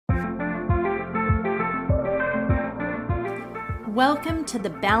Welcome to the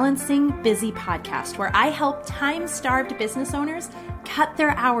Balancing Busy podcast, where I help time-starved business owners cut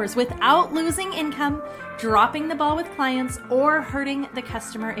their hours without losing income, dropping the ball with clients, or hurting the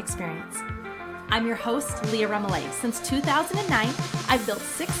customer experience. I'm your host, Leah Ramalay. Since 2009, I've built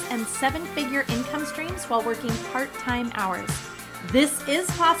 6- and 7-figure income streams while working part-time hours. This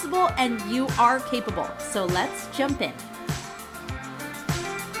is possible and you are capable, so let's jump in.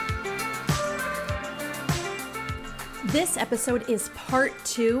 This episode is part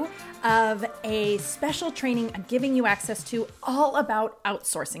 2 of a special training I'm giving you access to all about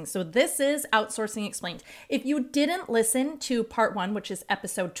outsourcing. So this is Outsourcing Explained. If you didn't listen to part 1, which is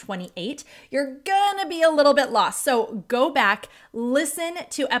episode 28, you're gonna be a little bit lost. So go back, listen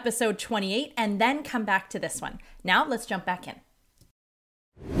to episode 28, and then come back to this one. Now let's jump back in.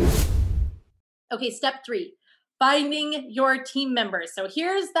 Okay, step 3. Finding your team members. So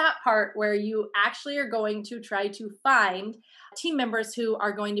here's that part where you actually are going to try to find team members who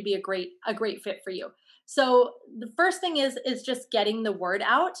are going to be a great fit for you. So the first thing is just getting the word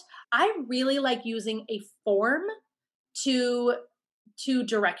out. I really like using a form to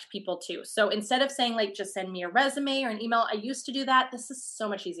direct people to. So instead of saying like, just send me a resume or an email, I used to do that. This is so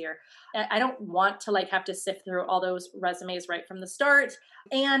much easier. I don't want to like have to sift through all those resumes right from the start.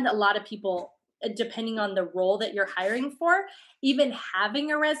 And a lot of people, depending on the role that you're hiring for, even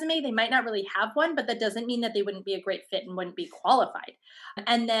having a resume, they might not really have one, but that doesn't mean that they wouldn't be a great fit and wouldn't be qualified.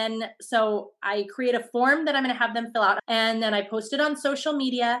 And then, so I create a form that I'm going to have them fill out, and then I post it on social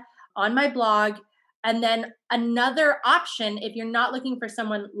media, on my blog. And then another option, if you're not looking for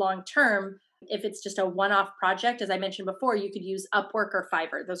someone long-term, if it's just a one-off project, as I mentioned before, you could use Upwork or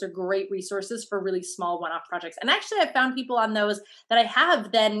Fiverr. Those are great resources for really small one-off projects. And actually, I've found people on those that I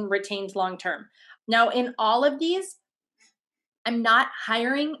have then retained long-term. Now, in all of these, I'm not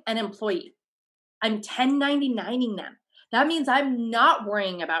hiring an employee. I'm 1099ing them. That means I'm not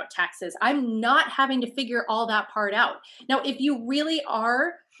worrying about taxes. I'm not having to figure all that part out. Now, if you really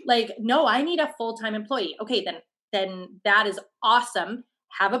are like, no, I need a full-time employee. Okay, then that is awesome.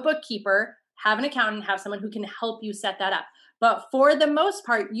 Have a bookkeeper, have an accountant, have someone who can help you set that up. But for the most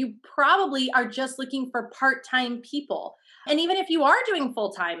part, you probably are just looking for part-time people. And even if you are doing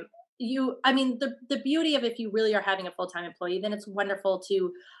full-time, the beauty of if you really are having a full-time employee, then it's wonderful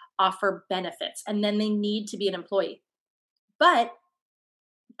to offer benefits, and then they need to be an employee. But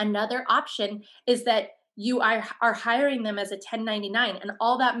another option is that you are hiring them as a 1099. And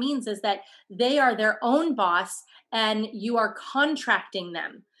all that means is that they are their own boss and you are contracting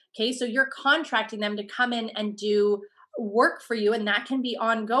them. Okay, so you're contracting them to come in and do work for you, and that can be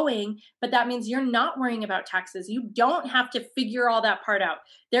ongoing, but that means you're not worrying about taxes. You don't have to figure all that part out.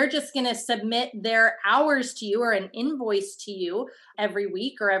 They're just going to submit their hours to you or an invoice to you every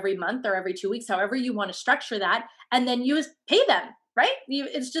week or every month or every 2 weeks, however you want to structure that, and then you pay them, right?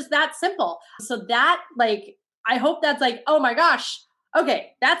 It's just that simple. So that, like, I hope that's like, oh my gosh,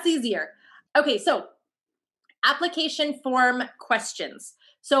 okay, that's easier. Okay, so application form questions.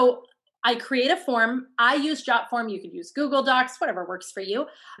 So I create a form. I use JotForm. You could use Google Docs, whatever works for you.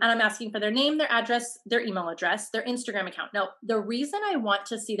 And I'm asking for their name, their address, their email address, their Instagram account. Now, the reason I want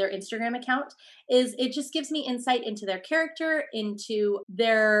to see their Instagram account is it just gives me insight into their character, into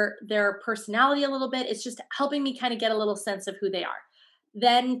their personality a little bit. It's just helping me kind of get a little sense of who they are.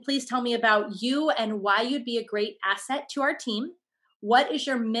 Then please tell me about you and why you'd be a great asset to our team. What is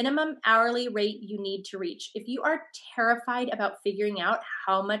your minimum hourly rate you need to reach? If you are terrified about figuring out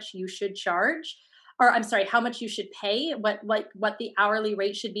how much you should charge, or I'm sorry, how much you should pay, what the hourly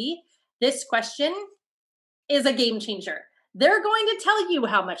rate should be, this question is a game changer. They're going to tell you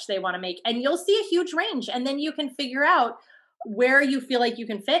how much they want to make, and you'll see a huge range, and then you can figure out where you feel like you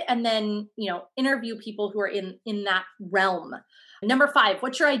can fit, and then, interview people who are in that realm. Number 5,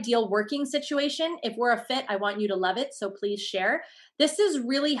 what's your ideal working situation? If we're a fit, I want you to love it, so please share. This is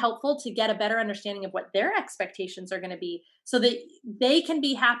really helpful to get a better understanding of what their expectations are going to be so that they can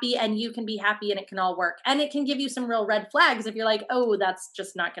be happy and you can be happy and it can all work. And it can give you some real red flags if you're like, oh, that's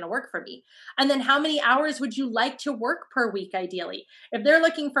just not going to work for me. And then how many hours would you like to work per week, ideally? If they're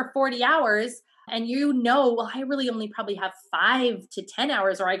looking for 40 hours, and well, I really only probably have 5 to 10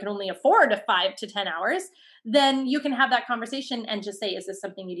 hours, or I can only afford 5 to 10 hours, then you can have that conversation and just say, is this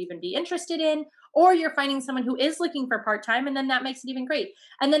something you'd even be interested in? Or you're finding someone who is looking for part-time, and then that makes it even great.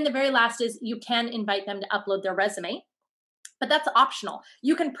 And then the very last is you can invite them to upload their resume, but that's optional.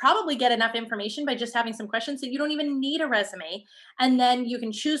 You can probably get enough information by just having some questions that you don't even need a resume. And then you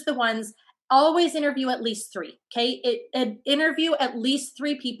can choose the ones. Always interview at least 3, okay? Interview at least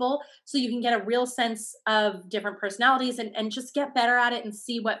 3 people so you can get a real sense of different personalities and just get better at it and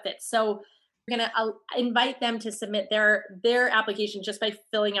see what fits. So going to invite them to submit their application just by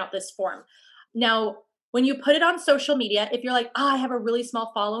filling out this form. Now, when you put it on social media, if you're like, oh, I have a really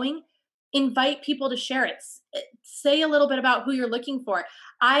small following, invite people to share it. Say a little bit about who you're looking for.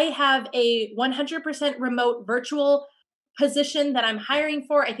 I have a 100% remote virtual position that I'm hiring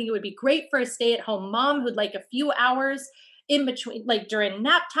for. I think it would be great for a stay-at-home mom who'd like a few hours in between, like during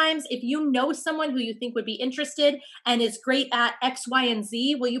nap times. If you know someone who you think would be interested and is great at X, Y, and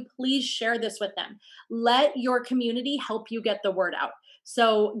Z, will you please share this with them? Let your community help you get the word out.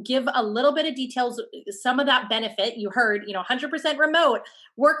 So give a little bit of details, some of that benefit you heard, 100% remote,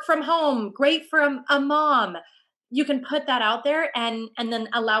 work from home, great for a mom. You can put that out there and then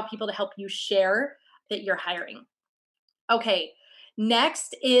allow people to help you share that you're hiring. Okay,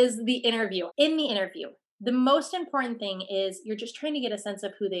 next is the interview. In the interview, the most important thing is you're just trying to get a sense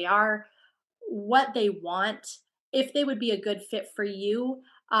of who they are, what they want, if they would be a good fit for you,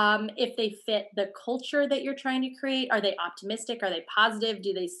 if they fit the culture that you're trying to create. Are they optimistic? Are they positive?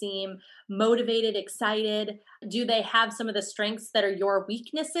 Do they seem motivated, excited? Do they have some of the strengths that are your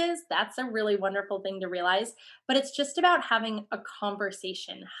weaknesses? That's a really wonderful thing to realize. But it's just about having a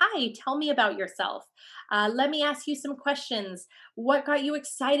conversation. Hi, tell me about yourself. Let me ask you some questions. What got you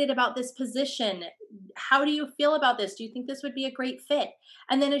excited about this position? How do you feel about this? Do you think this would be a great fit?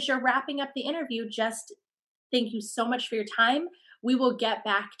 And then as you're wrapping up the interview, just thank you so much for your time. We will get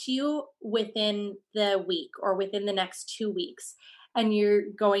back to you within the week or within the next 2 weeks. And you're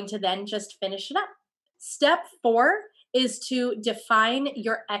going to then just finish it up. Step 4 is to define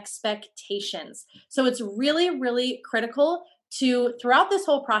your expectations. So it's really, really critical to, throughout this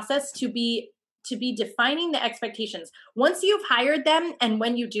whole process, to be defining the expectations. Once you've hired them, and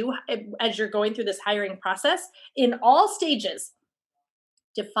when you do, as you're going through this hiring process, in all stages,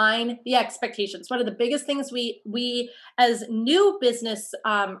 define the expectations. One of the biggest things we as new business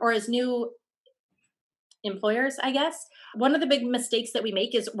or as new employers, I guess, one of the big mistakes that we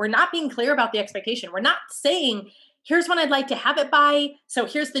make is we're not being clear about the expectation. We're not saying, here's when I'd like to have it by. So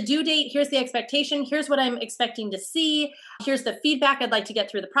here's the due date. Here's the expectation. Here's what I'm expecting to see. Here's the feedback I'd like to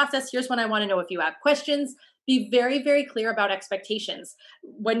get through the process. Here's when I want to know if you have questions. Be very, very clear about expectations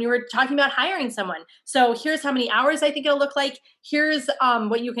when you're talking about hiring someone. So here's how many hours I think it'll look like. Here's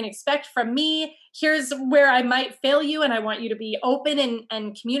what you can expect from me. Here's where I might fail you, and I want you to be open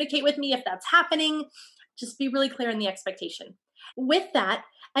and communicate with me if that's happening. Just be really clear in the expectation. With that,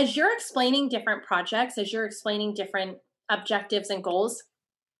 as you're explaining different projects, as you're explaining different objectives and goals,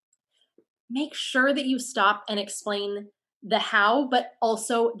 make sure that you stop and explain the how, but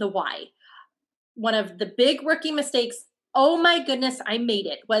also the why. One of the big rookie mistakes, oh my goodness, I made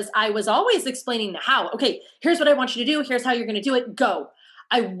it, was I was always explaining the how. Okay, here's what I want you to do. Here's how you're going to do it. Go.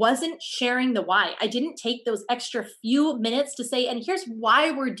 I wasn't sharing the why. I didn't take those extra few minutes to say, and here's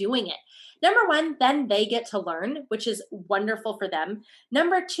why we're doing it. Number 1, then they get to learn, which is wonderful for them.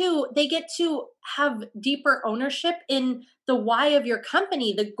 Number 2, they get to have deeper ownership in the why of your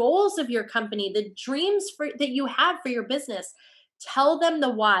company, the goals of your company, the dreams that you have for your business. Tell them the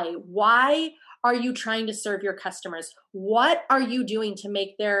why. Why are you trying to serve your customers? What are you doing to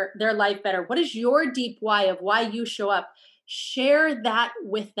make their life better? What is your deep why of why you show up? Share that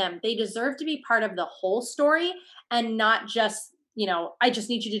with them. They deserve to be part of the whole story and not just, I just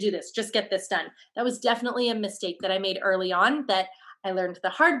need you to do this. Just get this done. That was definitely a mistake that I made early on that I learned the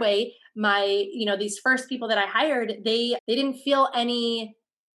hard way. These first people that I hired, they didn't feel any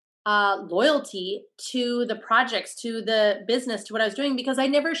loyalty to the projects, to the business, to what I was doing, because I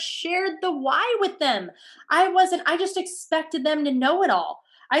never shared the why with them. I just expected them to know it all.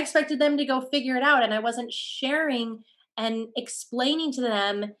 I expected them to go figure it out. And I wasn't sharing and explaining to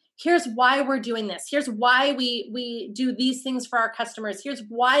them, here's why we're doing this. Here's why we do these things for our customers. Here's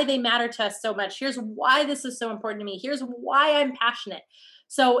why they matter to us so much. Here's why this is so important to me. Here's why I'm passionate.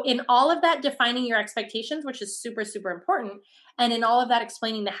 So in all of that, defining your expectations, which is super, super important, and in all of that,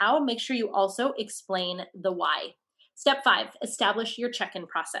 explaining the how, make sure you also explain the why. Step 5, establish your check-in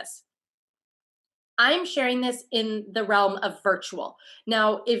process. I'm sharing this in the realm of virtual.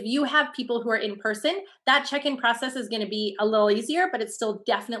 Now, if you have people who are in person, that check-in process is going to be a little easier, but it's still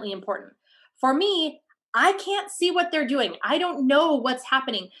definitely important. For me, I can't see what they're doing. I don't know what's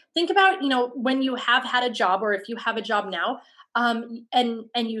happening. Think about, when you have had a job, or if you have a job now, and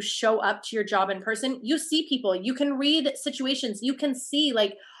you show up to your job in person, you see people, you can read situations, you can see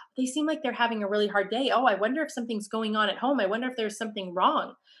they seem like they're having a really hard day. Oh, I wonder if something's going on at home. I wonder if there's something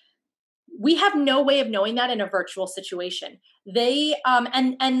wrong. We have no way of knowing that in a virtual situation. They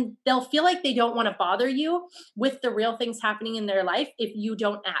and they'll feel like they don't want to bother you with the real things happening in their life if you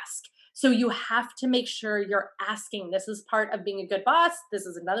don't ask. So you have to make sure you're asking. This is part of being a good boss. This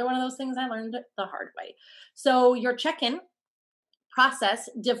is another one of those things I learned the hard way. So your check-in process,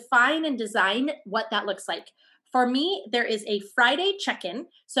 define and design what that looks like. For me, there is a Friday check-in.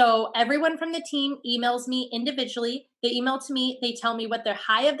 So everyone from the team emails me individually. They email to me, they tell me what their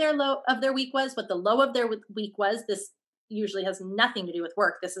high of their low of their week was, what the low of their week was. This usually has nothing to do with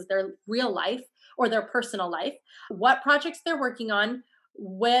work. This is their real life or their personal life. What projects they're working on,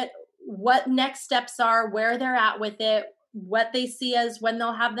 what next steps are, where they're at with it, what they see as when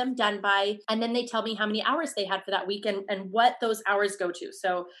they'll have them done by, and then they tell me how many hours they had for that week and what those hours go to.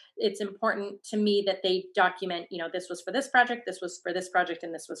 So it's important to me that they document, this was for this project, this was for this project,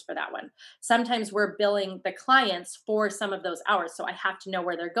 and this was for that one. Sometimes we're billing the clients for some of those hours, so I have to know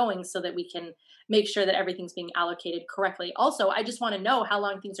where they're going so that we can make sure that everything's being allocated correctly. Also, I just want to know how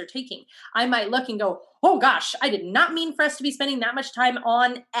long things are taking. I might look and go, oh gosh, I did not mean for us to be spending that much time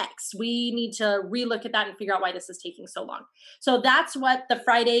on X. We need to relook at that and figure out why this is taking so long. So that's what the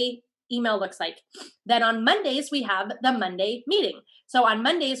Friday email looks like. Then on Mondays, we have the Monday meeting. So on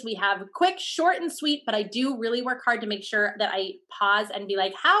Mondays, we have quick, short, and sweet, but I do really work hard to make sure that I pause and be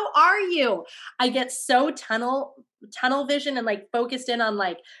like, how are you? I get so tunnel vision and focused in on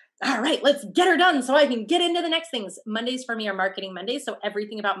all right, let's get her done so I can get into the next things. Mondays for me are marketing Mondays. So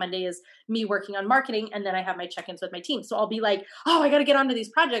everything about Monday is me working on marketing. And then I have my check-ins with my team. So I'll be like, oh, I got to get onto these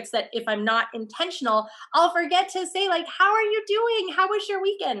projects that if I'm not intentional, I'll forget to say how are you doing? How was your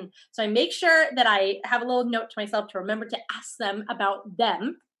weekend? So I make sure that I have a little note to myself to remember to ask them about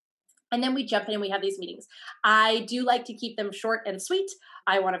them. And then we jump in and we have these meetings. I do like to keep them short and sweet.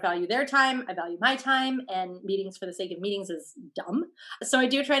 I want to value their time. I value my time, and meetings for the sake of meetings is dumb. So I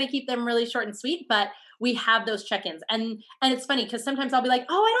do try to keep them really short and sweet, but we have those check-ins. And it's funny because sometimes I'll be like,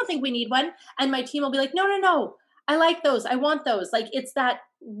 oh, I don't think we need one. And my team will be like, no. I like those. I want those. It's that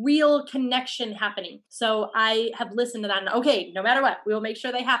real connection happening. So I have listened to that and okay, no matter what, we will make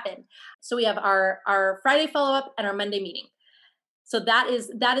sure they happen. So we have our Friday follow-up and our Monday meeting. So that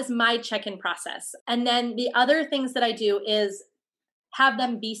is my check-in process. And then the other things that I do is have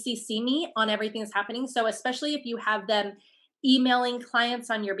them BCC me on everything that's happening. So especially if you have them emailing clients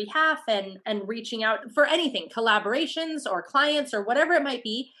on your behalf and reaching out for anything, collaborations or clients or whatever it might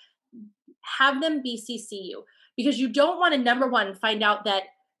be, have them BCC you, because you don't want to, number one, find out that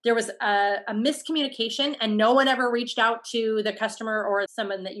there was a miscommunication and no one ever reached out to the customer or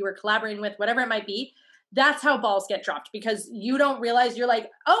someone that you were collaborating with, whatever it might be. That's how balls get dropped, because you don't realize. You're like,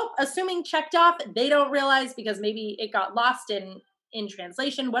 oh, assuming checked off. They don't realize because maybe it got lost in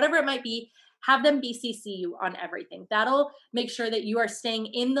translation, whatever it might be. Have them BCC you on everything. That'll make sure that you are staying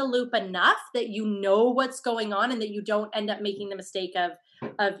in the loop enough that you know what's going on and that you don't end up making the mistake of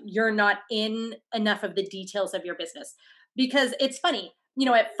you're not in enough of the details of your business. Because it's funny,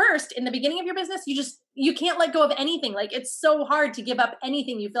 at first, in the beginning of your business, you can't let go of anything. It's so hard to give up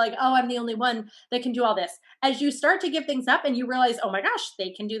anything. You feel like, oh, I'm the only one that can do all this. As you start to give things up and you realize, oh my gosh, they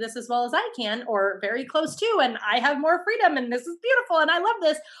can do this as well as I can, or very close to, and I have more freedom and this is beautiful and I love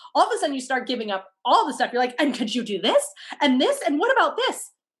this. All of a sudden you start giving up all the stuff. You're like, and could you do this and this? And what about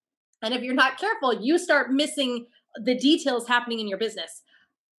this? And if you're not careful, you start missing the details happening in your business.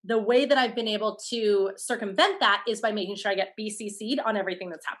 The way that I've been able to circumvent that is by making sure I get BCC'd on everything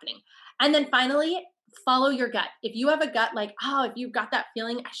that's happening. And then finally, follow your gut. If you have a gut if you've got that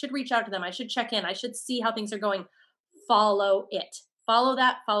feeling, I should reach out to them. I should check in. I should see how things are going. Follow it. Follow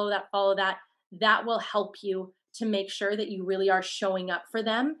that. That will help you to make sure that you really are showing up for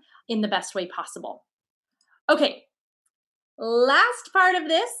them in the best way possible. Okay. Last part of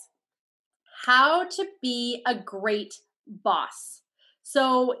this, how to be a great boss.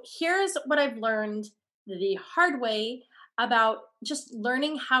 So here's what I've learned the hard way about just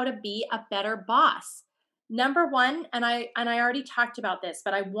learning how to be a better boss. Number one, and I already talked about this,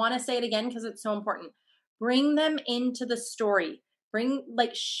 but I want to say it again because it's so important. Bring them into the story.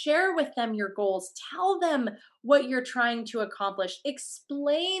 Share with them your goals. Tell them what you're trying to accomplish.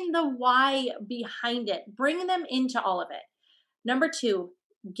 Explain the why behind it. Bring them into all of it. Number two,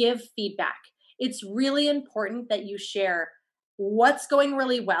 give feedback. It's really important that you share what's going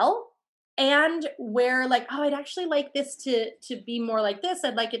really well and where I'd actually like this to be more like this.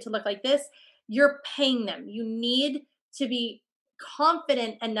 I'd like it to look like this. You're paying them. You need to be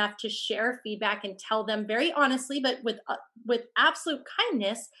confident enough to share feedback and tell them very honestly, but with absolute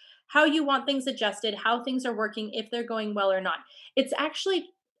kindness, how you want things adjusted, how things are working, if they're going well or not. It's actually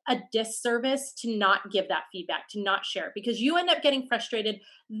a disservice to not give that feedback, to not share, because you end up getting frustrated.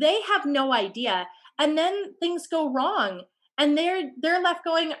 They have no idea. And then things go wrong. And they're left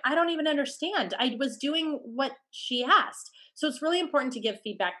going, I don't even understand. I was doing what she asked. So it's really important to give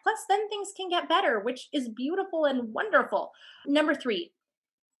feedback. Plus, then things can get better, which is beautiful and wonderful. Number 3,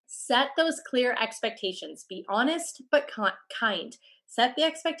 set those clear expectations. Be honest, but kind. Set the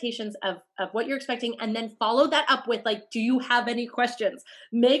expectations of what you're expecting, and then follow that up with, like, do you have any questions?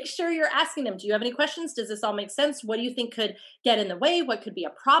 Make sure you're asking them, do you have any questions? Does this all make sense? What do you think could get in the way? What could be a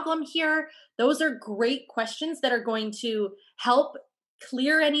problem here? Those are great questions that are going to help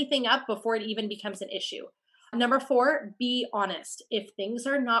clear anything up before it even becomes an issue. Number 4, be honest. If things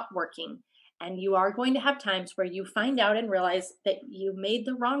are not working, and you are going to have times where you find out and realize that you made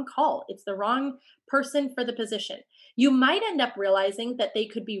the wrong call, it's the wrong person for the position. You might end up realizing that they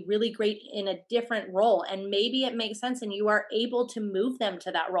could be really great in a different role, and maybe it makes sense and you are able to move them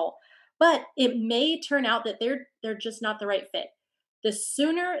to that role. But it may turn out that they're just not the right fit. The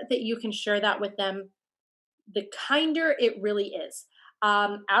sooner that you can share that with them, the kinder it really is.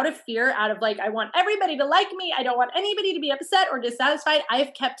 Out of fear, out of like, I want everybody to like me, I don't want anybody to be upset or dissatisfied,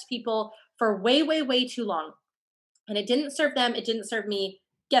 I've kept people for way, way, way too long. And it didn't serve them. It didn't serve me.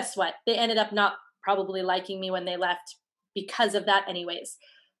 Guess what? They ended up not probably liking me when they left because of that anyways.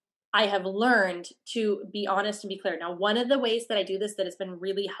 I have learned to be honest and be clear. Now, one of the ways that I do this that has been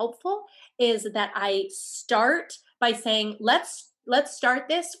really helpful is that I start by saying, let's start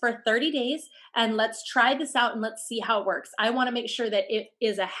this for 30 days and let's try this out and let's see how it works. I want to make sure that it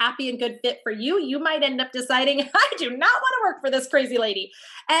is a happy and good fit for you. You might end up deciding, I do not want to work for this crazy lady.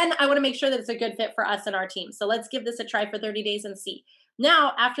 And I want to make sure that it's a good fit for us and our team. So let's give this a try for 30 days and see.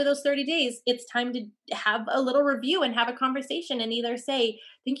 Now, after those 30 days, it's time to have a little review and have a conversation and either say,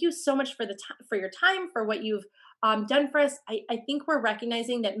 thank you so much for for your time, for what you've done for us. I think we're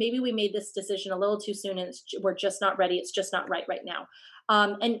recognizing that maybe we made this decision a little too soon and we're just not ready. It's just not right now.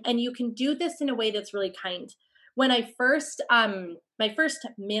 And you can do this in a way that's really kind. When I first, my first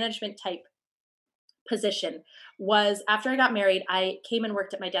management type position was after I got married, I came and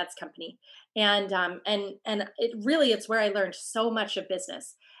worked at my dad's company. And it really, it's where I learned so much of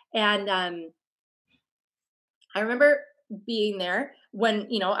business. And I remember being there when,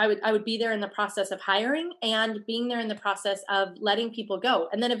 I would be there in the process of hiring and being there in the process of letting people go.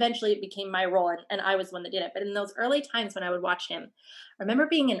 And then eventually it became my role and I was the one that did it. But in those early times when I would watch him, I remember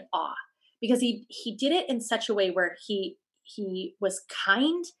being in awe because he did it in such a way where he was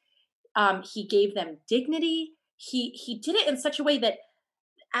kind. He gave them dignity. He did it in such a way that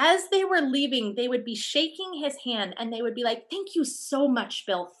as they were leaving, they would be shaking his hand and they would be like, thank you so much,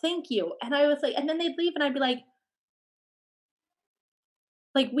 Bill. Thank you. And I was like, and then they'd leave and I'd be like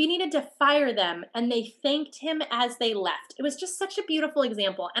we needed to fire them and they thanked him as they left. It was just such a beautiful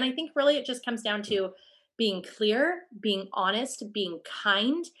example. And I think really it just comes down to being clear, being honest, being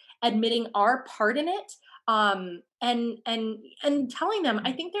kind, admitting our part in it, and telling them,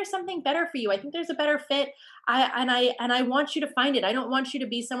 I think there's something better for you. I think there's a better fit. I want you to find it. I don't want you to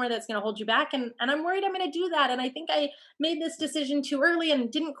be somewhere that's going to hold you back. And I'm worried I'm going to do that. And I think I made this decision too early and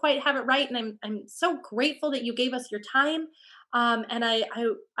didn't quite have it right. And I'm so grateful that you gave us your time. And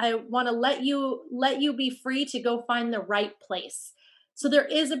I want to let you be free to go find the right place. So there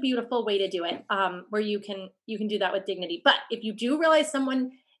is a beautiful way to do it, where you can do that with dignity. But if you do realize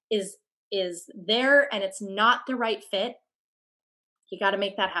someone is there and it's not the right fit, you got to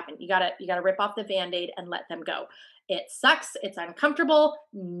make that happen. You got to rip off the Band-Aid and let them go. It sucks. It's uncomfortable.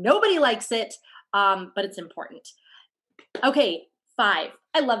 Nobody likes it, but it's important. Okay, 5.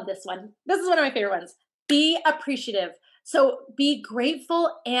 I love this one. This is one of my favorite ones. Be appreciative. So be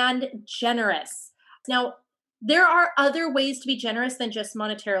grateful and generous. Now, there are other ways to be generous than just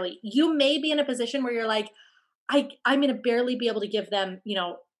monetarily. You may be in a position where you're like, I'm going to barely be able to give them,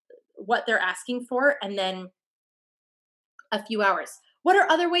 what they're asking for, and then a few hours. What are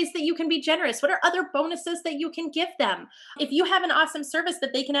other ways that you can be generous? What are other bonuses that you can give them? If you have an awesome service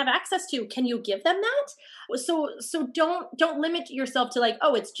that they can have access to, can you give them that? So don't limit yourself to like,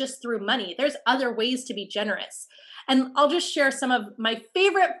 oh, it's just through money. There's other ways to be generous. And I'll just share some of my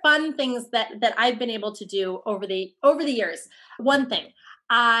favorite fun things that I've been able to do over the years. One thing,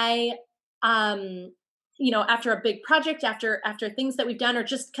 I after a big project, after things that we've done, or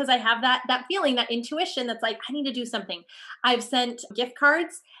just because I have that feeling, that intuition that's like, I need to do something. I've sent gift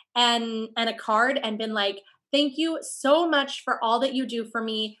cards and a card and been like, thank you so much for all that you do for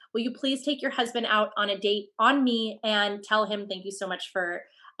me. Will you please take your husband out on a date on me and tell him thank you so much for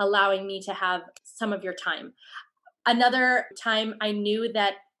allowing me to have some of your time. Another time I knew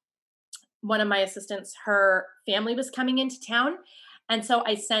that one of my assistants, her family was coming into town. And so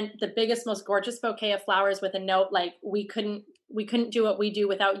I sent the biggest, most gorgeous bouquet of flowers with a note like, we couldn't do what we do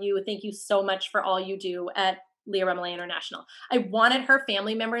without you. Thank you so much for all you do at Leah Remillé International. I wanted her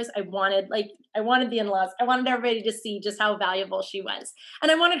family members. I wanted the in-laws. I wanted everybody to see just how valuable she was.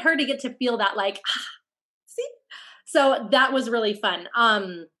 And I wanted her to get to feel that like, see? So that was really fun.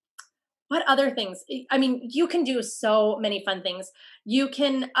 What other things? I mean, you can do so many fun things. You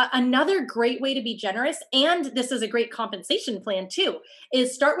can, another great way to be generous, and this is a great compensation plan too,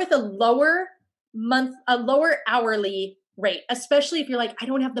 is start with a lower hourly rate, especially if you're like, I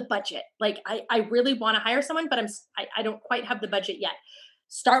don't have the budget. Like, I really want to hire someone, but I don't quite have the budget yet.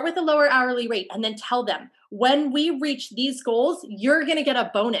 Start with a lower hourly rate and then tell them, when we reach these goals, you're going to get a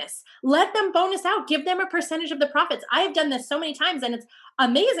bonus. Let them bonus out. Give them a percentage of the profits. I have done this so many times and it's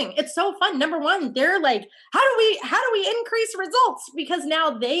amazing. It's so fun. Number one, they're like, how do we increase results? Because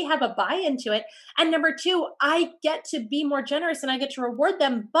now they have a buy-in to it. And number two, I get to be more generous and I get to reward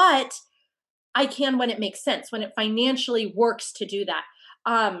them, but I can when it makes sense, when it financially works to do that.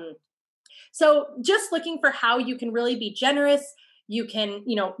 So just looking for how you can really be generous. You can,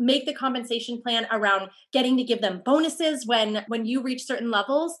 make the compensation plan around getting to give them bonuses when you reach certain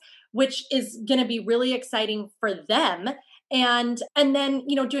levels, which is going to be really exciting for them. And then,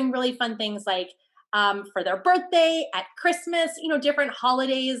 doing really fun things like for their birthday, at Christmas, different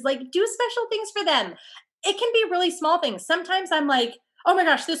holidays, like do special things for them. It can be really small things. Sometimes I'm like, oh my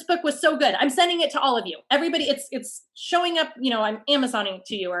gosh, this book was so good. I'm sending it to all of you. Everybody, it's showing up, I'm Amazoning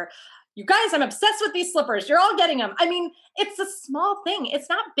to you, or you guys, I'm obsessed with these slippers. You're all getting them. I mean, it's a small thing. It's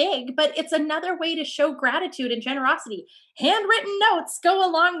not big, but it's another way to show gratitude and generosity. Handwritten notes go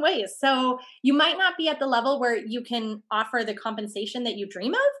a long ways. So you might not be at the level where you can offer the compensation that you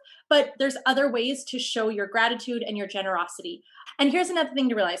dream of, but there's other ways to show your gratitude and your generosity. And here's another thing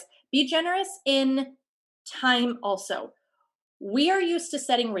to realize. Be generous in time also. We are used to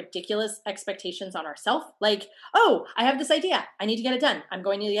setting ridiculous expectations on ourselves. Like, oh, I have this idea. I need to get it done. I'm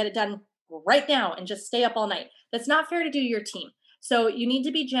going to get it done right now and just stay up all night. That's not fair to do to your team. So you need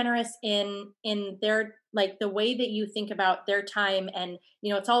to be generous in their, like the way that you think about their time. And,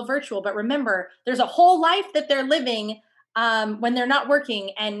 it's all virtual, but remember, there's a whole life that they're living when they're not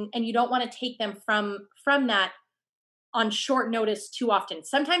working, and you don't want to take them from that on short notice too often.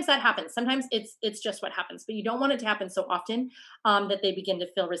 Sometimes that happens. Sometimes it's just what happens, but you don't want it to happen so often that they begin to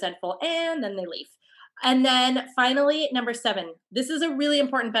feel resentful and then they leave. And then finally, number 7, this is a really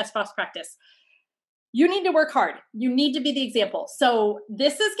important best boss practice. You need to work hard. You need to be the example. So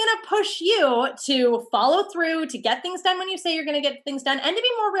this is going to push you to follow through, to get things done when you say you're going to get things done, and to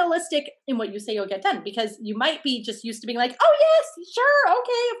be more realistic in what you say you'll get done, because you might be just used to being like, oh yes, sure,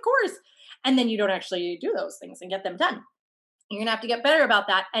 okay, of course. And then you don't actually do those things and get them done. You're going to have to get better about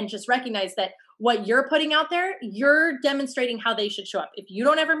that and just recognize that what you're putting out there, you're demonstrating how they should show up. If you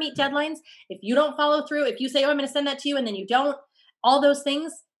don't ever meet deadlines, if you don't follow through, if you say, oh, I'm going to send that to you, and then you don't, all those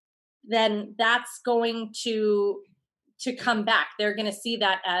things, then that's going to come back. They're going to see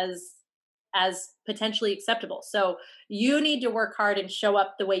that as potentially acceptable. So you need to work hard and show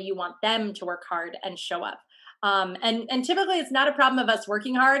up the way you want them to work hard and show up. And typically it's not a problem of us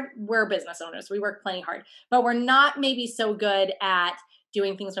working hard. We're business owners. We work plenty hard, but we're not maybe so good at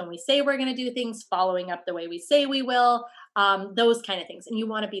doing things when we say we're going to do things, following up the way we say we will, those kind of things. And you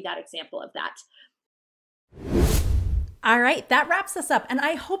want to be that example of that. All right, that wraps us up. And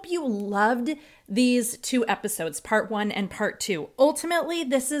I hope you loved these 2 episodes, part 1 and part 2. Ultimately,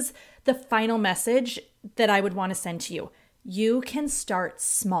 this is the final message that I would want to send to you. You can start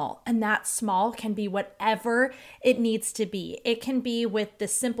small, and that small can be whatever it needs to be. It can be with the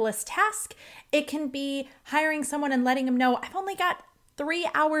simplest task. It can be hiring someone and letting them know, I've only got 3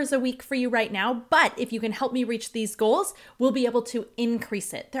 hours a week for you right now, but if you can help me reach these goals, we'll be able to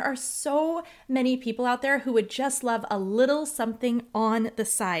increase it. There are so many people out there who would just love a little something on the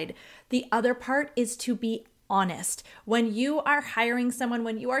side. The other part is to be honest. When you are hiring someone,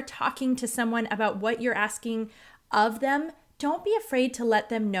 when you are talking to someone about what you're asking of them, don't be afraid to let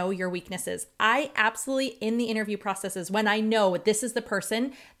them know your weaknesses. I absolutely, in the interview processes, when I know this is the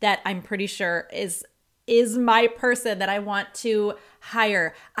person that I'm pretty sure is my person that I want to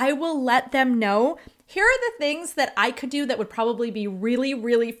hire, I will let them know, here are the things that I could do that would probably be really,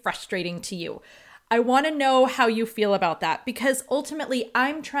 really frustrating to you. I want to know how you feel about that, because ultimately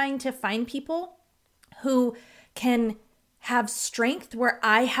I'm trying to find people who can have strength where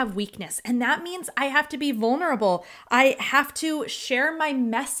I have weakness. And that means I have to be vulnerable. I have to share my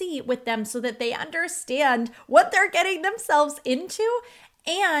messy with them so that they understand what they're getting themselves into,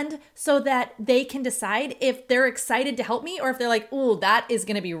 and so that they can decide if they're excited to help me or if they're like, oh, that is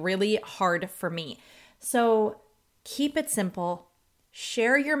going to be really hard for me. So keep it simple.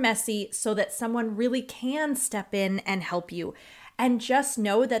 Share your messy so that someone really can step in and help you. And just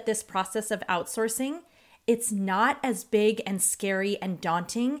know that this process of outsourcing, it's not as big and scary and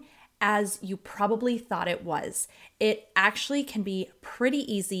daunting as you probably thought it was. It actually can be pretty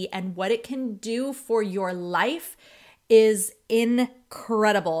easy, and what it can do for your life is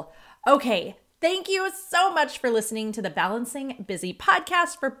incredible. Okay, thank you so much for listening to the Balancing Busy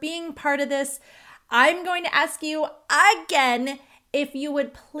podcast, for being part of this. I'm going to ask you again if you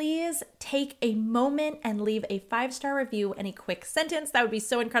would please take a moment and leave a 5-star review and a quick sentence. That would be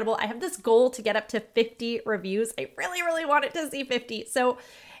so incredible. I have this goal to get up to 50 reviews. I really, really wanted to see 50. So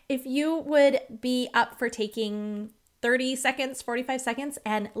if you would be up for taking 30 seconds, 45 seconds,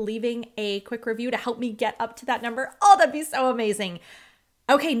 and leaving a quick review to help me get up to that number, oh, that'd be so amazing.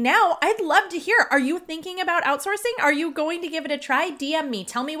 Okay, now I'd love to hear, are you thinking about outsourcing? Are you going to give it a try? DM me.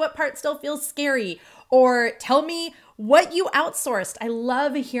 Tell me what part still feels scary, or tell me what you outsourced. I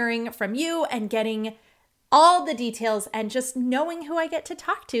love hearing from you and getting all the details and just knowing who I get to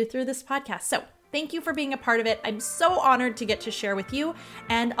talk to through this podcast. So thank you for being a part of it. I'm so honored to get to share with you,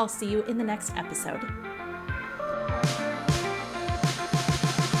 and I'll see you in the next episode.